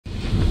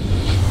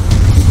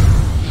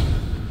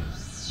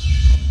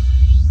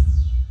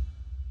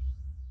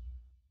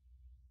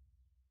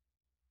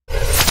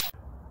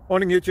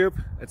Morning YouTube,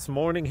 it's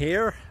morning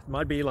here. It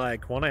might be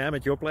like 1 a.m.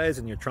 at your place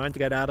and you're trying to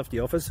get out of the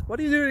office.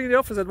 What are you doing in the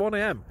office at 1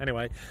 a.m?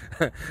 Anyway,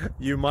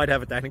 you might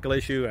have a technical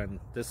issue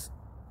and this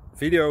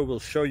video will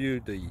show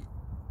you the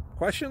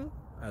question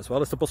as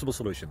well as the possible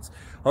solutions.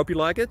 Hope you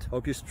like it,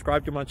 hope you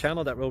subscribe to my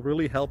channel. That will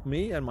really help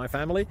me and my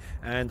family,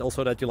 and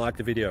also that you like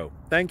the video.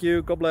 Thank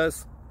you, God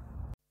bless.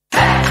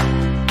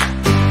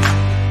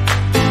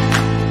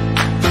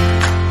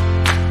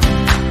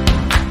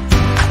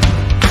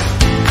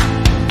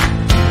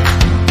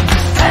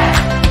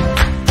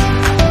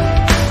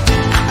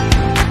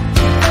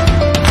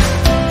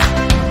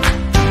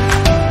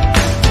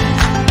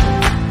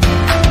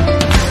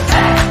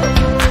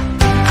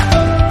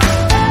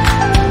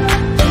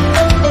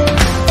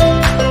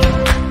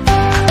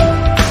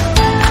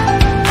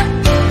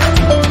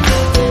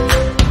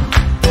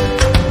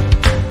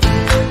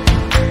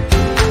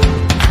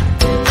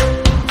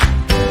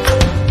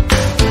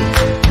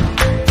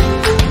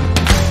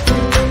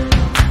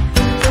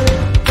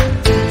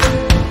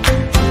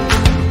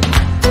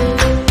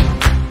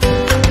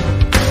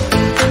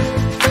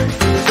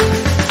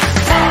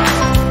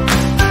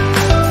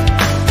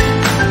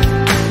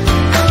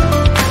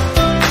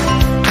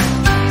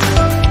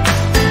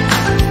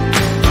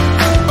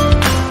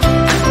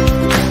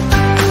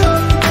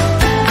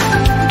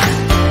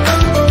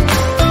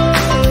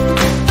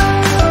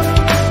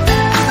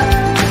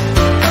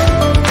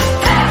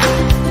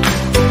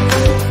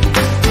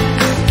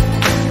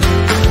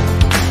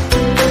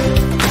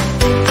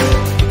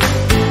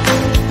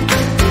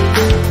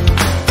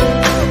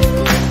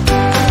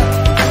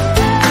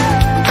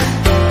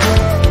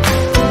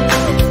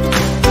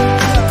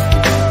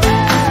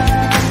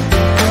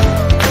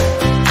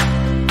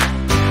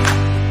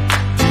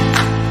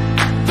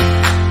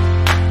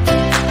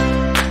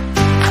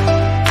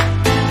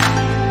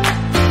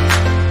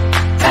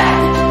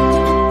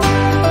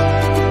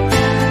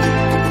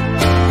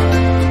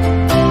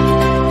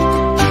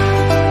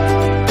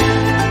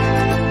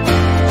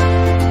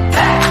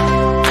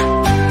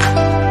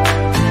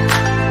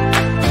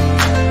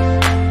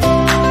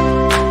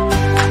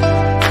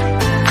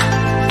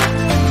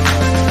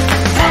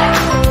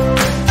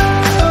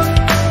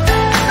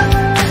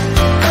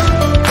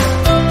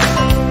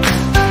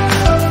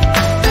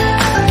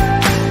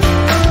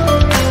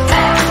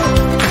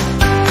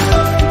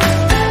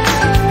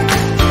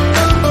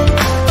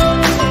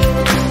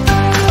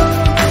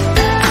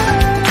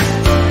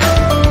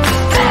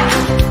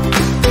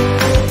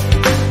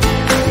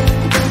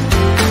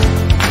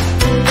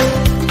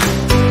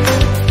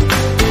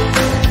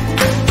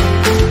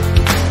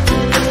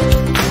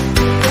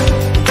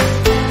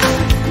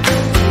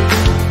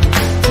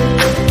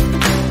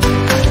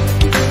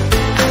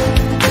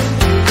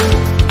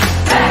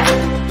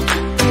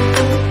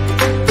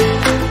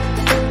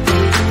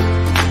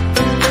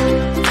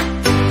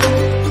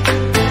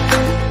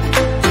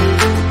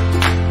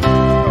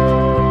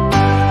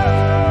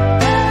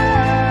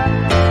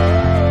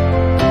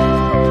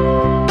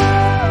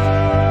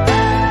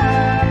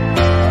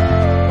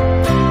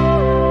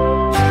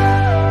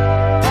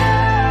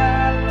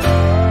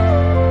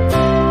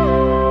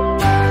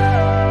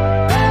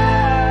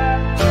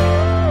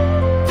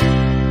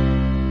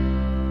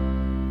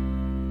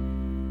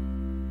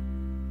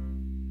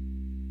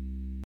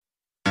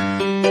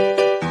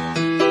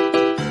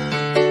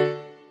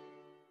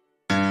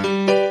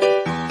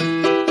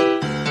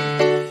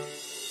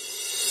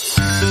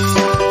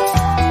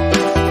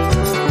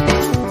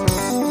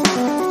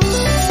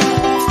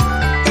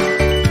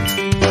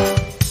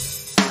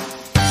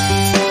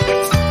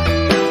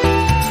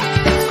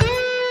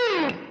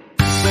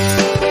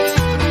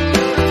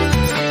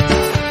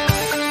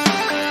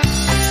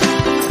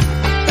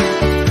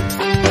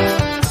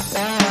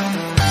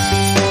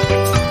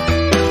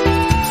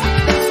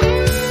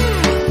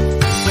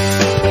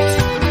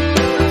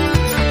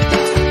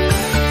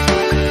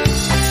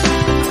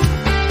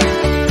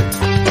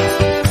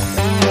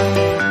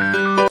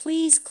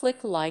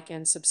 Click like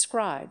and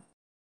subscribe.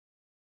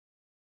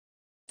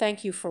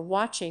 Thank you for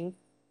watching.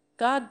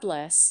 God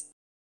bless.